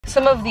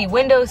Some of the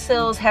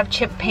windowsills have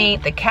chip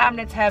paint, the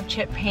cabinets have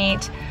chip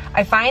paint.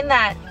 I find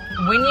that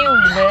when you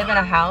live in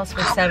a house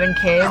with 7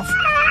 kids,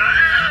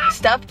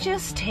 stuff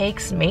just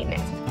takes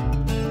maintenance.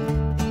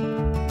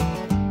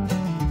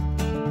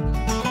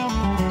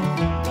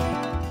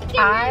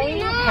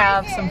 I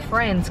have some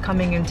friends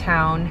coming in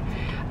town.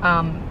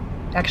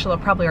 Actually,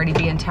 they'll probably already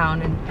be in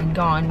town and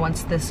gone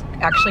once this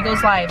actually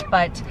goes live,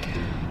 but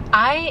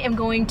I am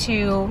going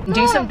to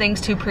do some things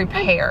to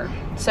prepare.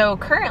 So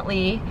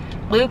currently,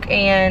 Luke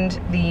and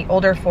the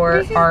older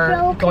 4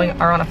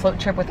 are on a float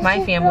trip with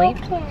my family.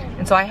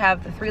 And so I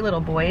have the 3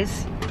 little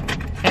boys,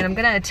 and I'm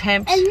gonna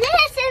attempt— And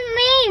this is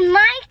me,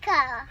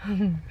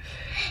 Micah.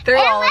 through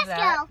all of that.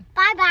 Let's go.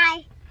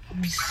 Bye-bye.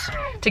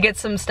 To get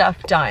some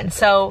stuff done.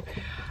 So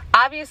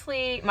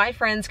obviously my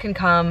friends can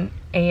come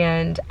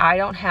and I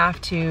don't have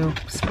to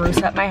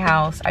spruce up my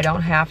house. I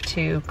don't have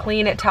to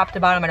clean it top to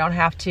bottom. I don't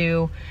have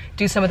to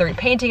do some of the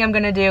repainting I'm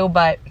gonna do,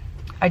 but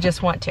I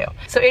just want to.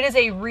 So it is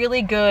a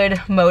really good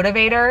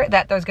motivator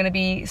that there's gonna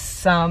be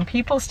some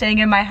people staying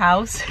in my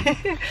house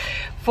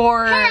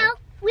for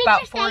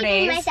about 4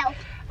 days.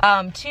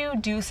 To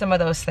do some of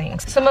those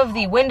things. Some of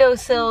the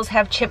windowsills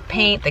have chip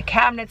paint, the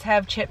cabinets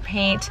have chip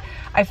paint.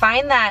 I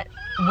find that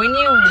when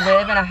you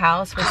live in a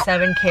house with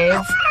 7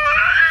 kids,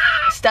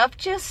 stuff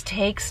just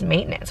takes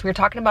maintenance. We were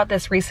talking about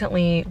this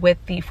recently with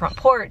the front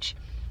porch.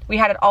 We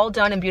had it all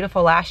done and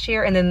beautiful last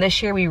year, and then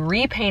this year we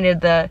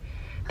repainted the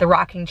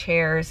rocking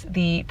chairs,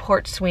 the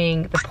porch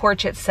swing, the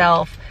porch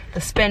itself,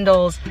 the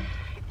spindles.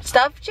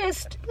 Stuff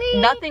just,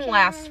 nothing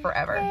lasts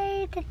forever.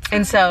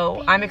 And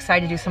so I'm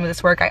excited to do some of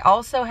this work. I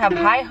also have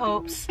high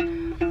hopes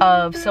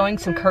of sewing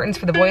some curtains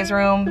for the boys'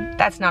 room.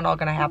 That's not all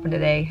gonna happen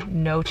today,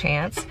 no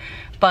chance.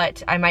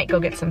 But I might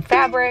go get some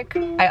fabric.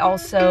 I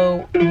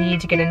also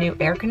need to get a new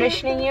air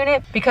conditioning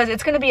unit because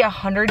it's gonna be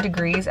 100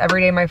 degrees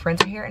every day my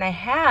friends are here. And I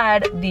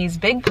had these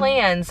big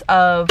plans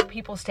of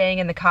people staying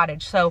in the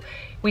cottage. So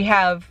we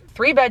have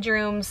 3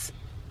 bedrooms,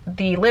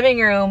 the living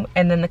room,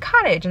 and then the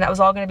cottage, and that was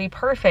all gonna be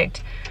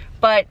perfect.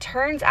 But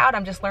turns out,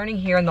 I'm just learning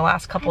here in the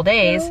last couple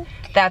days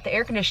that the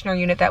air conditioner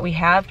unit that we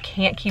have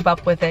can't keep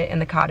up with it in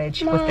the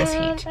cottage with this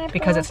heat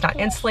because it's not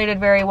insulated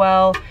very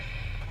well.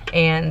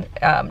 And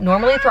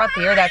normally throughout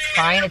the year, that's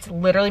fine. It's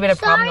literally been a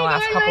problem the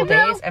last couple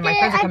days, and my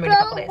friends are coming in a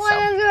couple days, so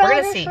we're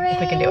gonna see if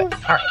we can do it.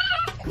 All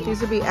right.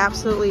 These would be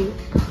absolutely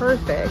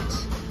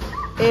perfect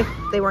if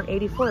they weren't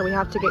 84. We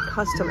have to get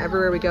custom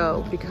everywhere we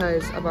go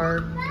because of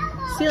our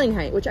ceiling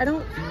height, which I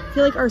don't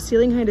feel like our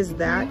ceiling height is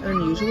that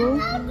unusual.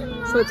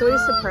 So it's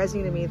always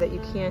surprising to me that you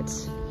can't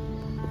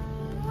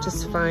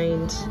just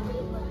find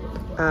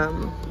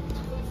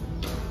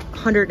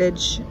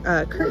 100-inch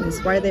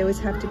curtains. Why do they always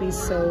have to be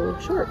so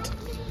short?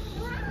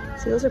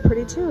 See, those are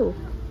pretty too.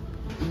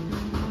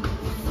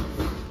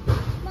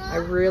 I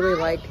really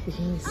like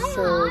these,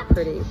 so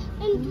pretty.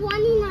 And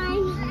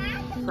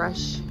 29.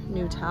 Fresh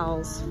new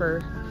towels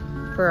for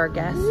our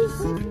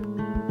guests.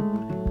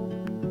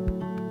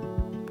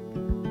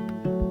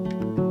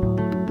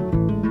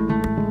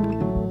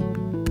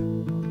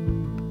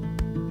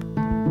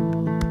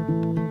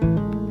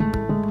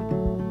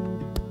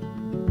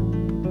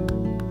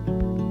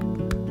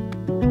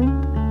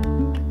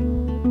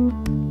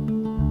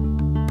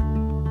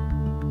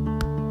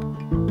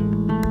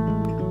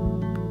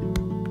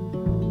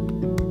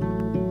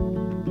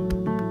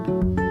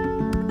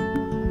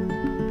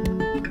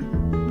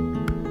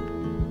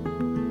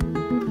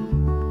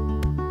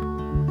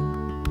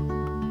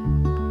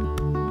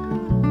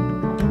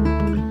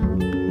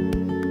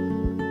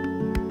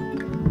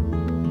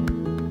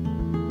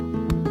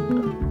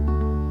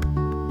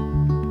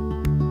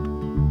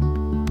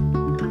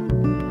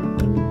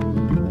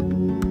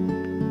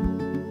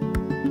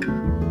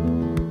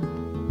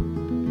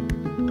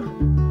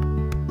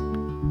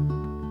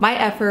 My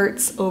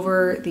efforts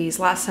over these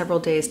last several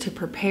days to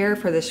prepare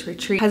for this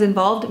retreat has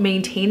involved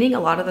maintaining a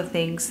lot of the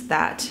things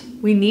that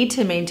we need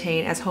to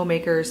maintain as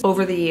homemakers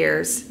over the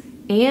years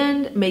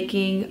and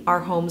making our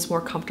homes more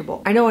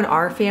comfortable. I know in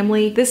our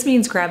family, this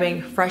means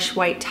grabbing fresh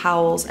white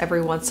towels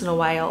every once in a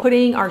while,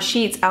 putting our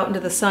sheets out into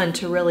the sun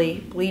to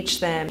really bleach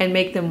them and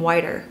make them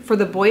whiter. For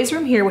the boys'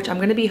 room here, which I'm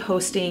gonna be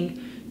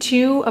hosting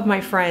 2 of my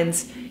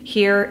friends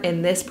here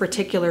in this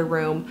particular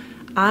room,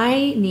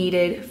 I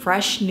needed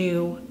fresh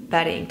new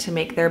bedding to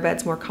make their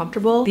beds more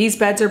comfortable. These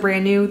beds are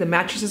brand new, the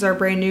mattresses are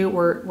brand new.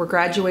 We're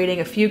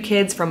graduating a few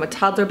kids from a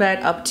toddler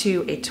bed up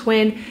to a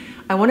twin.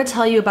 I want to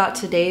tell you about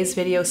today's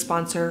video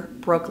sponsor,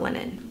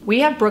 Brooklinen.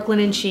 We have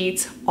Brooklinen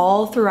sheets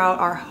all throughout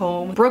our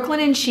home.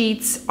 Brooklinen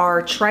sheets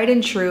are tried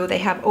and true. They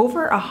have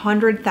over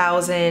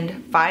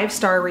 100,000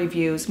 5-star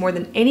reviews, more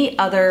than any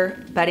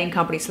other bedding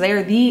company. So they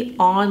are the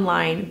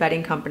online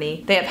bedding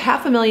company. They have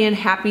 500,000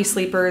 happy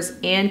sleepers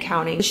and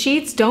counting. The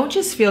sheets don't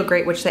just feel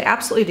great, which they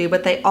absolutely do,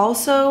 but they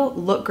also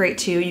look great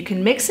too. You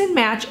can mix and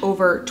match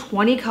over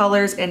 20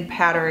 colors and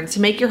patterns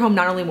to make your home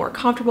not only more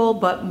comfortable,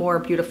 but more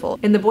beautiful.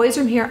 In the boys'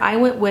 room here, I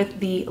went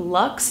with the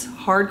Luxe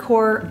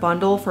Hardcore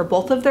bundle for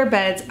both of their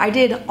beds. I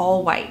did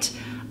all white.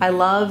 I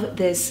love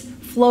this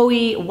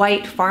flowy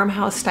white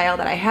farmhouse style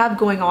that I have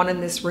going on in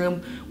this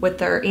room with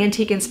their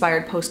antique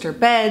inspired poster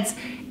beds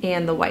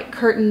and the white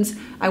curtains.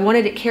 I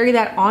wanted to carry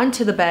that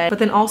onto the bed, but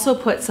then also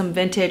put some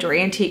vintage or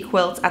antique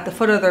quilts at the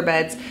foot of their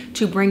beds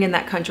to bring in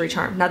that country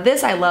charm. Now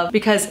this I love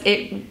because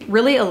it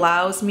really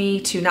allows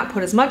me to not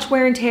put as much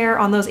wear and tear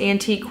on those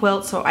antique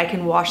quilts, so I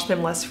can wash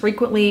them less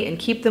frequently and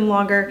keep them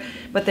longer,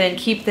 but then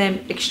keep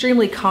them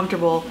extremely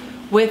comfortable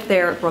with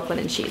their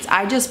Brooklinen sheets.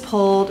 I just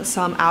pulled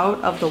some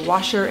out of the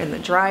washer and the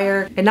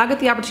dryer and now get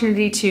the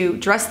opportunity to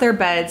dress their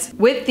beds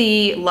with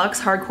the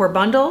Luxe Hardcore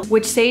bundle,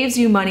 which saves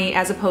you money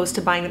as opposed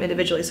to buying them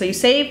individually. So you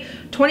save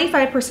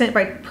 25%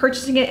 by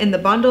purchasing it in the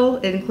bundle.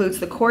 It includes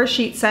the core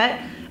sheet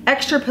set,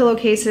 extra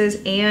pillowcases,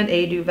 and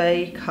a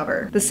duvet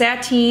cover. The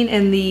sateen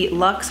in the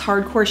Luxe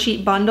Hardcore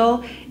sheet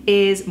bundle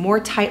is more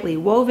tightly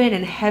woven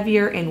and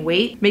heavier in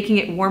weight, making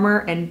it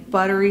warmer and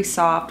buttery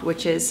soft,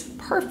 which is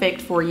perfect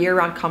for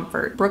year-round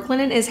comfort.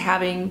 Brooklinen is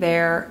having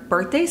their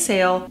birthday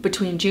sale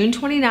between June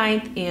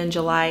 29th and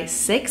July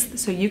 6th,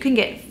 so you can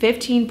get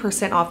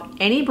 15% off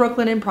any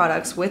Brooklinen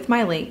products with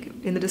my link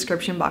in the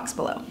description box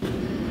below.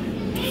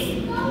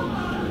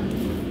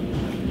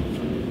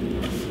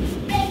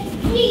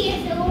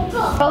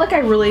 I felt like I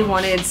really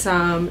wanted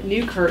some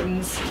new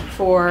curtains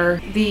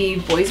for the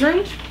boys'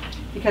 room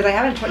because I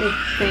haven't put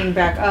anything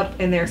back up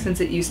in there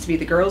since it used to be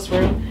the girls'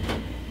 room.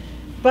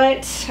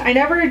 But I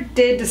never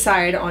did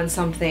decide on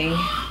something,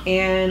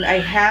 and I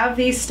have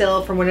these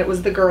still from when it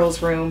was the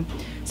girls' room.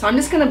 So I'm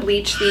just gonna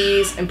bleach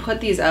these and put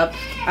these up.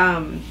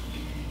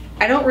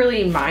 I don't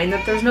really mind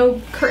that there's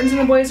no curtains in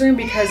the boys' room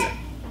because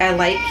I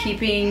like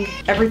keeping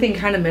everything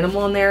kind of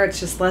minimal in there. It's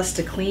just less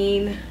to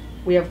clean.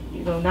 We have,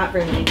 you know, not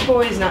very many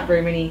toys, not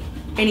very many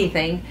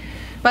anything.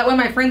 But when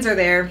my friends are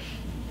there,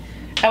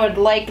 I would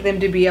like them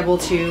to be able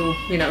to,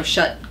 you know,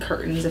 shut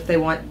curtains if they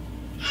want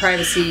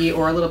privacy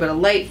or a little bit of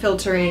light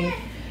filtering.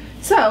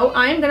 So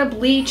I'm gonna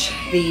bleach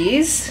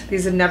these.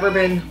 These have never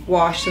been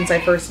washed since I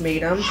first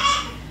made them.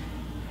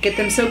 Get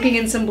them soaking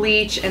in some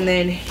bleach and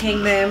then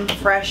hang them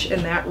fresh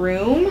in that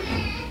room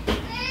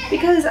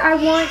because I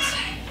want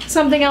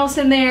something else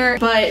in there,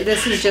 but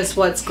this is just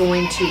what's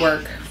going to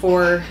work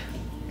for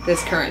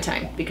this current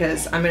time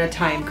because I'm in a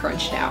time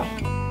crunch now.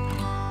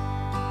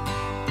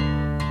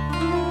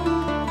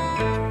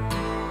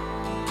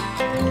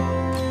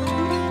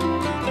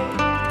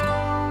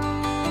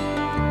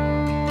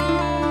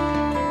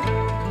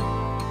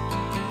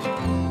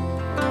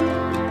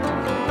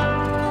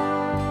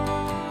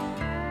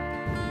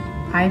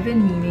 I've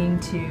been meaning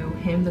to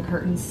hem the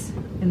curtains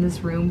in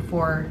this room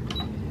for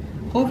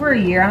over a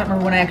year. I don't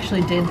remember when I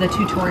actually did the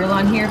tutorial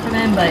on here for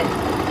them, but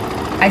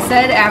I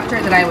said after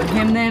that I would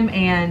hem them,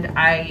 and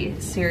I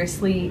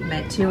seriously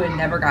meant to and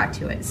never got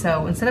to it.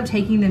 So instead of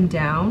taking them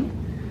down,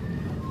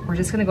 we're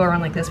just gonna go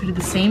around like this. We did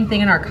the same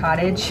thing in our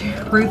cottage.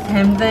 Ruth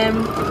hemmed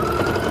them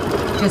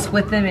just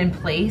with them in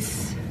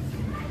place,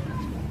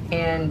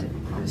 and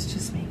this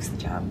just makes the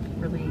job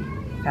really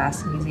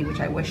fast and easy, which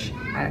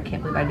I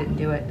can't believe I didn't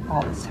do it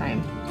all this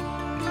time.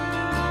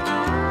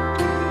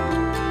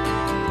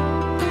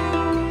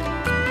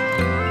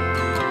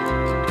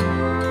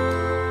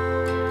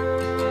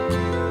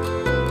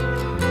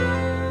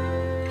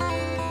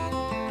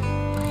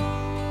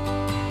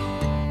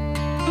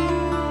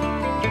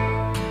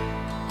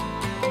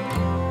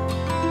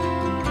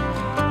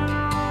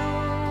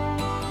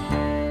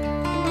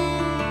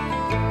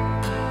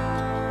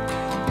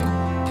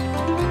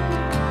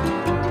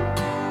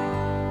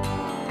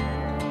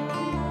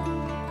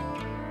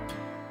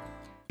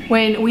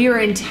 When we were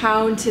in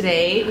town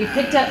today, we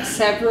picked up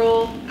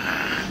several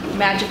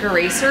magic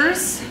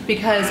erasers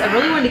because I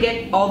really wanted to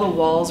get all the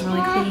walls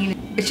really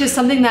clean. It's just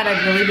something that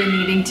I've really been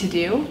needing to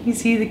do. You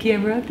see the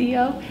camera,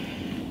 Theo?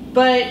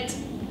 But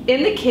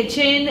in the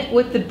kitchen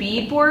with the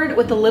beadboard,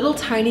 with the little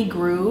tiny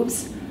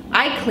grooves,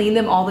 I clean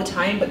them all the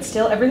time, but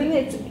still everything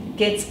that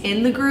gets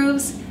in the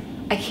grooves,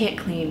 I can't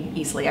clean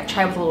easily. I've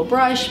tried with a little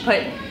brush,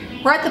 but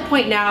we're at the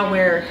point now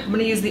where I'm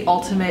gonna use the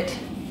ultimate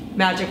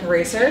magic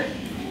eraser,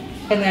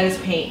 and that is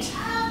paint.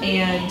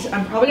 And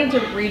I'm probably going to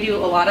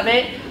redo a lot of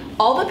it.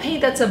 All the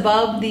paint that's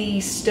above the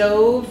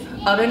stove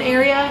oven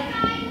area,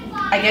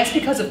 I guess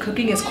because of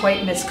cooking, is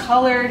quite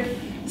miscolored.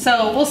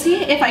 So we'll see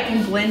if I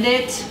can blend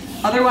it.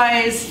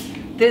 Otherwise,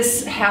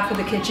 this half of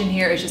the kitchen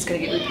here is just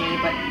going to get repainted,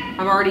 but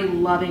I'm already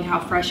loving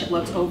how fresh it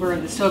looks over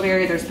in the stove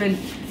area. There's been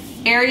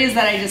areas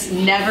that I just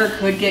never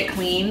could get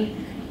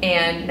clean,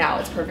 and now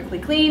it's perfectly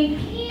clean,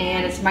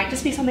 and it might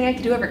just be something I have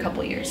to do every couple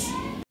of years.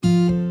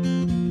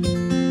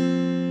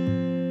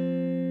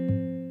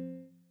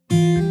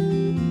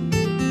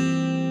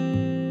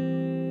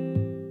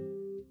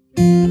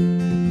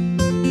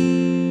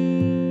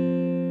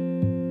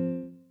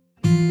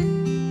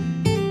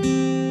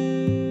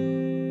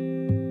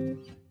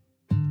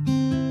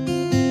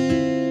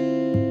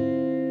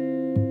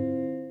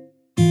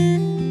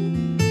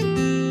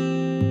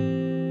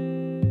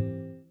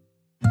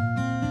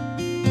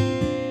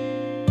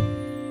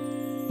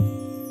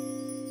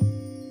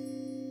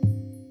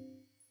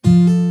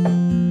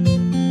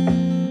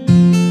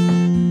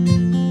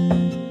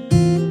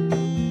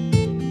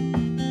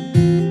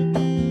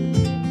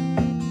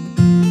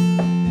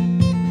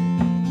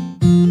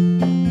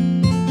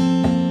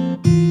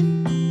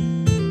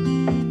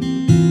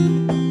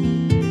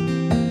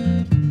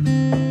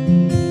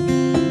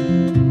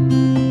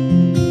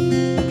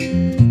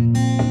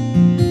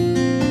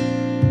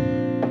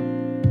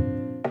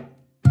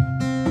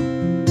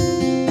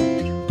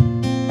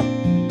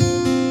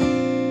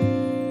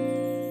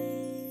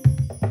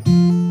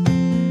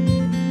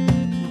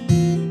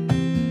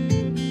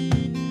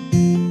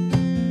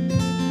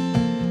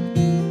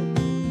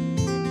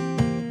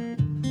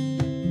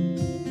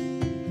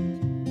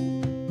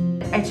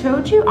 I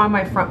showed you on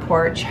my front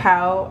porch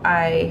how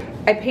I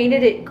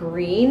painted it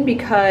green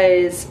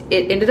because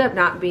it ended up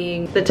not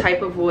being the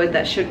type of wood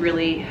that should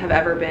really have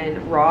ever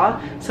been raw.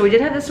 So we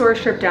did have the source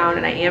stripped down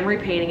and I am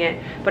repainting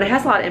it, but it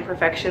has a lot of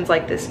imperfections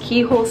like this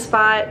keyhole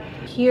spot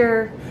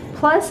here.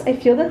 Plus, I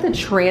feel that the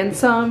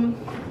transom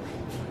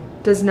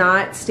does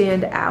not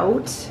stand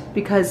out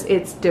because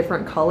it's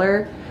different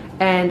color.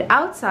 And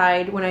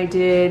outside, when I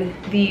did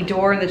the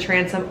door and the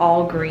transom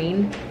all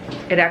green,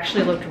 it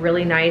actually looked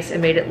really nice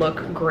and made it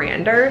look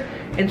grander.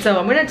 And so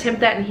I'm gonna attempt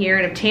that in here,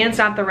 and if tan's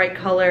not the right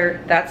color,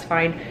 that's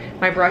fine.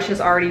 My brush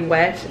is already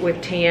wet with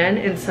tan,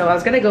 and so I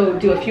was gonna go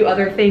do a few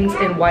other things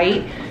in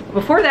white. But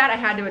before that, I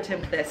had to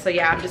attempt this. So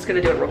yeah, I'm just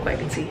gonna do it real quick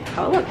and see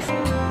how it looks.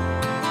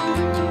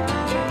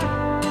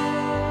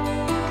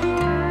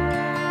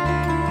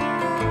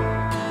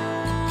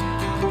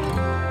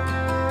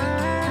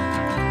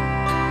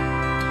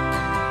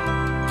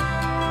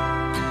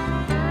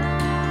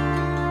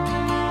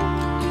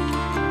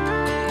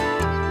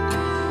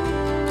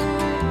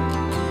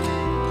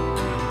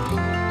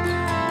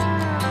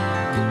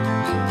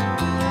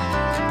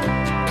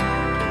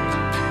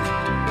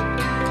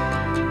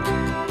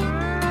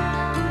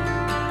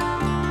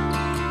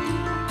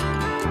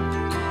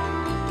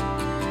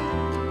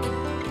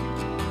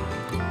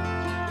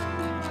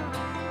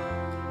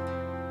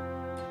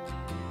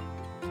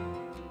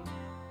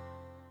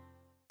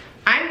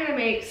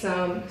 Make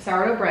some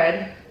sourdough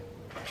bread.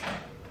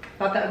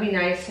 Thought that would be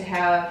nice to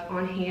have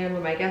on hand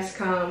when my guests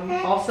come.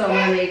 Also, I'm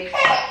gonna make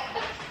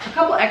a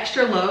couple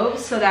extra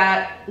loaves so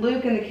that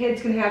Luke and the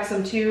kids can have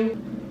some too.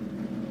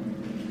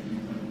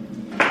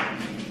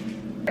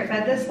 I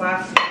fed this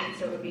last night,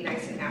 so it would be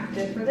nice and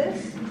active for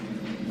this.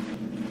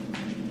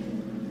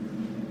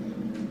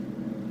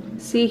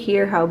 See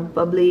here how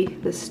bubbly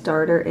the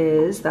starter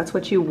is. That's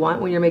what you want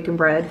when you're making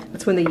bread.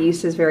 That's when the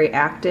yeast is very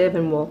active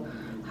and will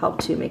help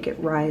to make it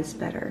rise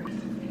better.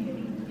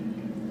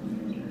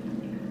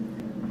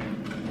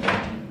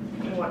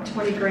 I want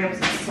 20 grams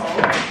of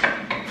salt.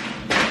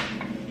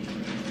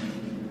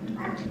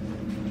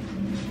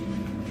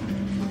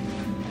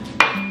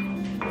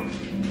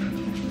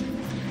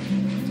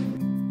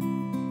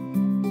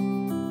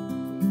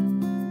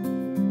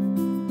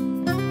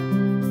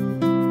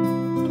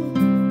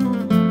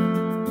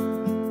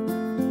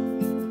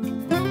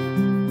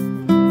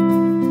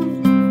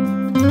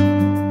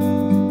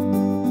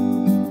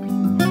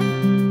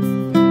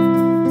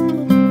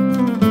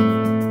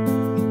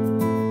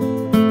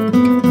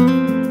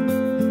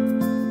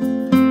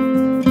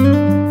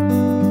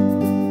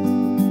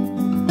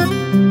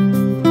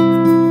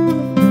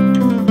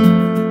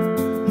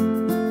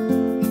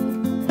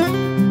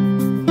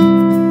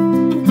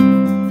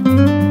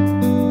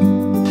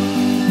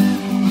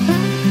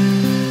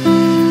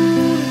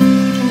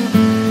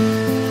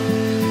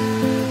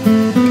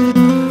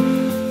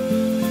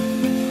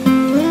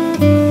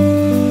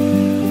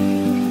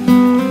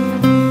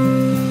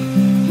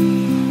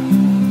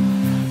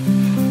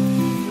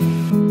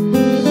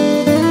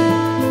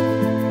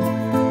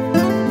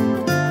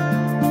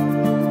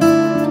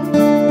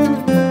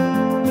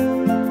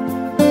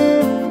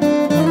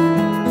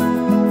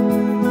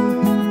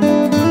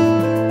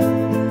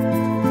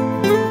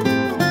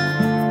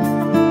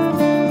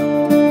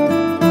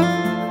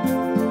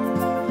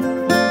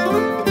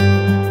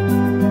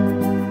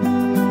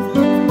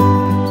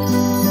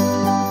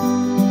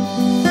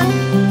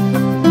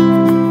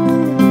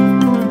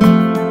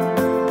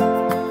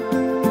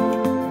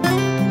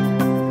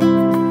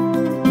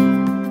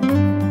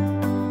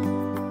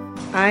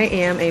 I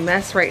am a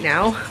mess right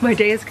now. My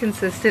day has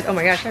consisted, oh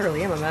my gosh, I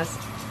really am a mess.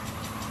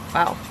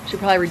 Wow, should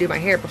probably redo my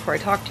hair before I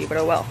talk to you, but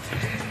oh well.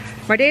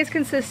 My day has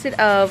consisted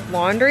of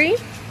laundry,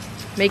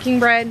 making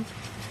bread,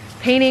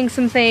 painting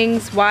some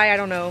things. Why, I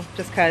don't know,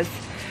 just cause.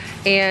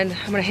 And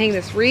I'm gonna hang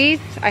this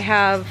wreath. I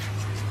have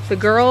the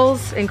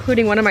girls,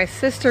 including one of my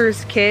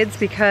sister's kids,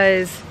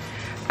 because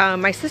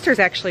my sister's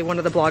actually one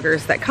of the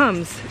bloggers that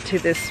comes to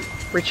this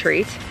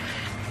retreat.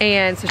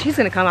 And so she's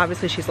gonna come,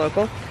 obviously she's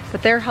local,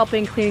 but they're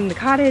helping cleaning the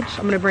cottage.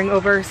 I'm gonna bring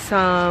over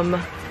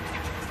some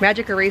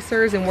magic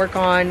erasers and work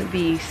on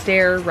the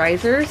stair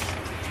risers,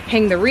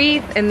 hang the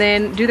wreath, and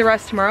then do the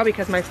rest tomorrow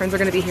because my friends are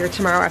gonna be here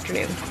tomorrow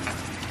afternoon.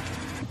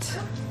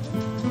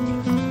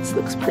 This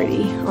looks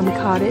pretty on the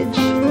cottage.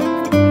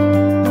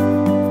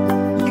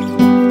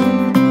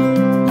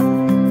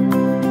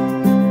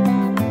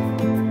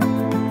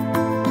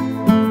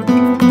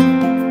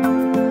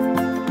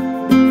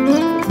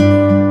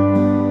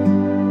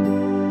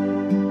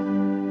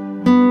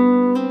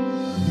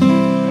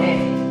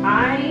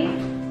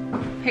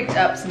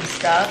 Up some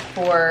stuff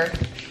for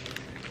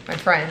my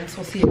friends.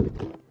 We'll see how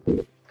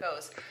it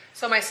goes.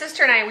 So my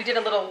sister and I, we did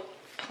a little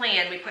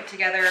plan we put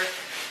together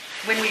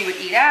when we would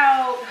eat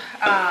out,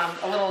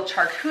 a little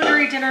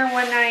charcuterie dinner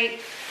one night.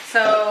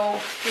 So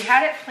we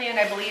had it planned,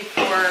 I believe,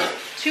 for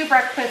 2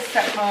 breakfasts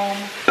at home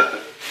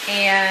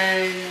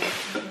and,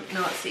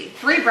 no, let's see,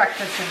 3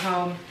 breakfasts at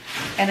home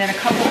and then a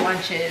couple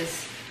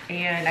lunches,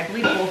 and I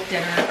believe both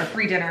dinner or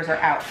 3 dinners are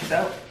out.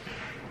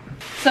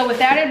 So with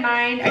that in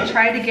mind, I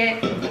tried to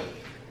get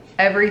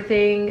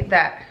everything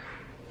that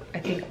I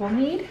think we'll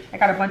need. I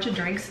got a bunch of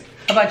drinks,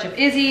 a bunch of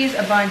Izzy's,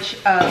 a bunch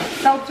of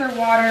seltzer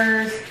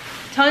waters,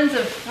 tons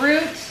of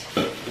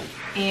fruit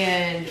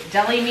and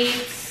deli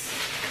meats.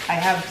 I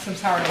have some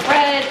sourdough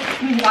bread,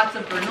 lots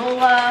of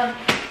granola,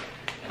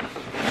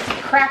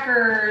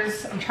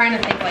 crackers. I'm trying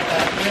to think like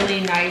a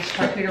really nice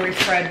charcuterie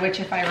spread, which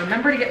if I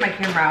remember to get my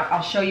camera out,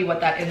 I'll show you what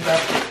that ends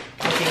up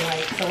looking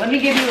like. So let me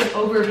give you an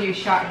overview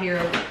shot here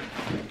of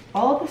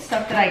all the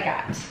stuff that I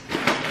got.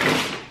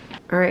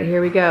 All right,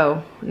 here we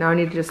go. Now I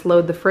need to just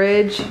load the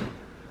fridge.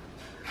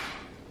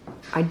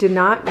 I did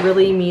not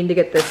really mean to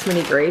get this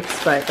many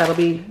grapes, but that'll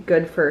be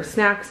good for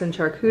snacks and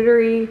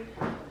charcuterie.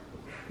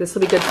 This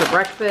will be good for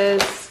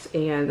breakfast,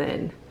 and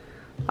then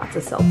lots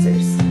of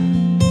seltzers.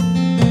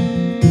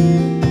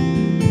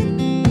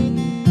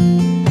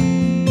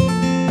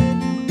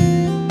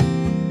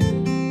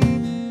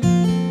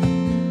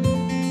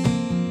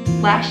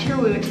 Last year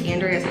we went to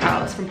Andrea's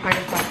house from Pine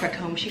and Prospect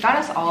Home. She got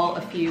us all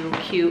a few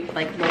cute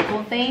like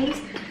local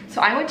things.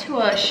 So I went to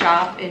a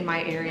shop in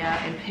my area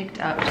and picked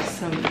up just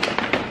some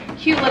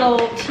cute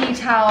little tea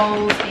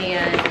towels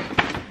and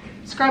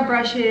scrub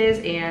brushes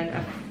and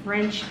a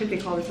French, I think they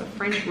call this a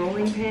French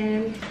rolling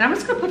pin. And I'm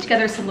just gonna put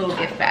together some little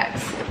gift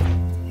bags.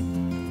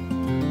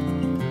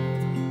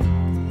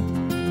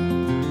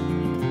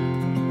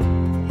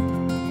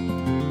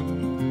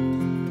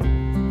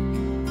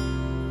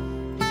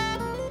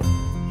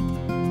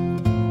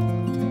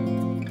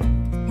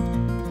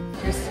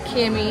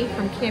 Cami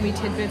from Cami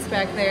Tidbits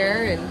back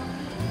there,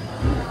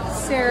 and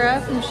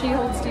Sarah from She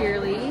Holds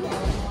Dearly.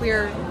 We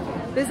are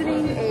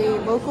visiting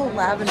a local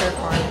lavender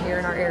farm here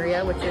in our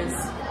area, which is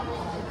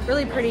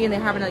really pretty, and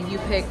they're having a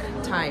U-pick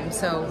time,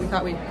 so we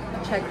thought we'd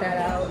check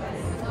that out.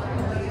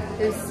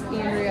 There's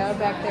Andrea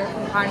back there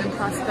from Pine and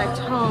Prospect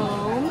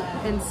Home,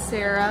 and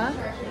Sarah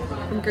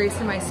from Grace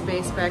in My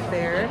Space back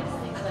there.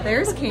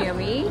 There's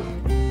Cami.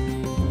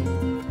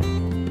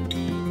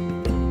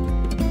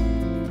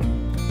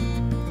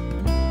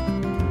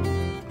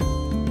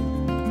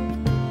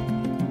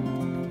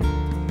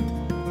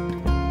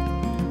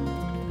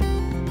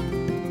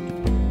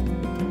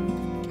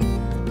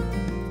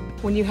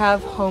 When you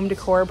have home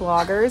decor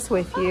bloggers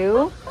with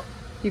you,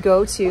 you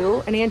go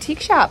to an antique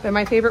shop, and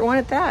my favorite one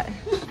at that.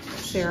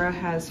 Sarah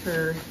has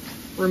her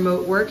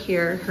remote work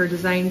here. Her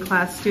design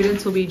class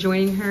students will be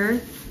joining her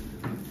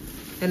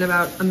in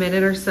about a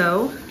minute or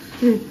so.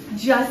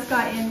 Just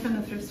got in from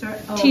the thrift store.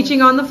 Oh.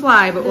 Teaching on the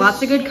fly, but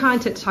lots of good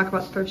content to talk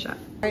about the thrift shop.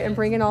 All right, I'm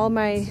bringing all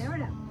my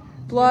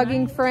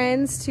blogging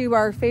friends to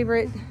our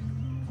favorite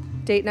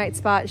date night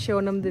spot,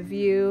 showing them the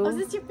view. Oh, is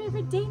this your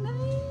favorite date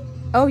night?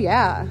 Oh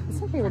yeah, it's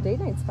my favorite date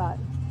night spot.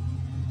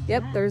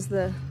 Yep, there's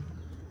the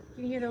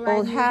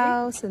old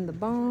house and the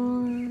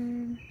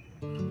barn.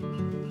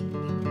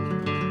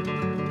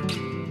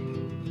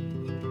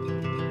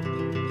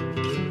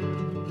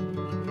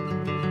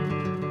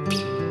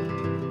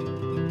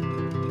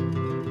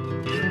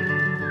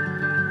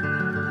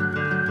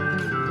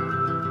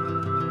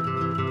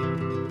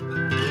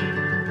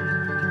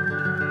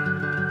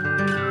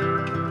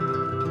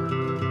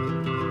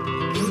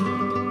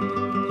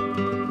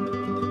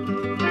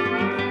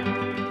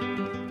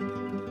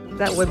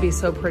 That would be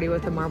so pretty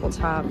with the marble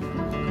top. Eating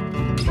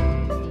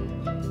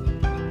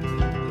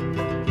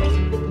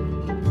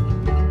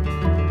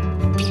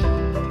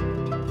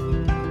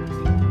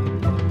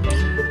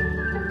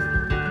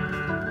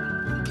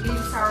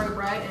sourdough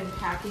bread and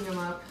packing them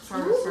up.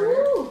 Sourdough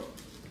starter.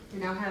 We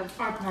now have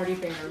our party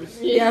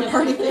favors. Yeah,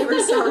 party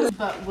favors sourdough.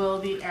 But will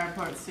the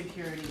airport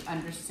security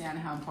understand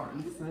how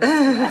important this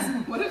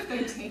is? What if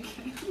they take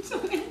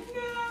it?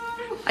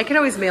 No. I can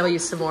always mail you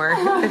some more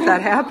if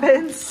that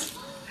happens.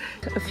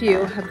 A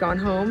few have gone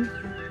home,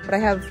 but I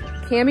have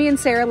Cami and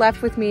Sarah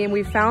left with me, and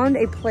we found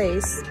a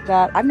place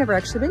that I've never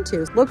actually been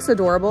to. It looks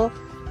adorable.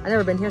 I've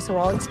never been here, so we're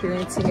all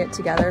experiencing it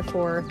together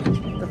for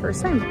the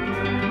first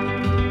time.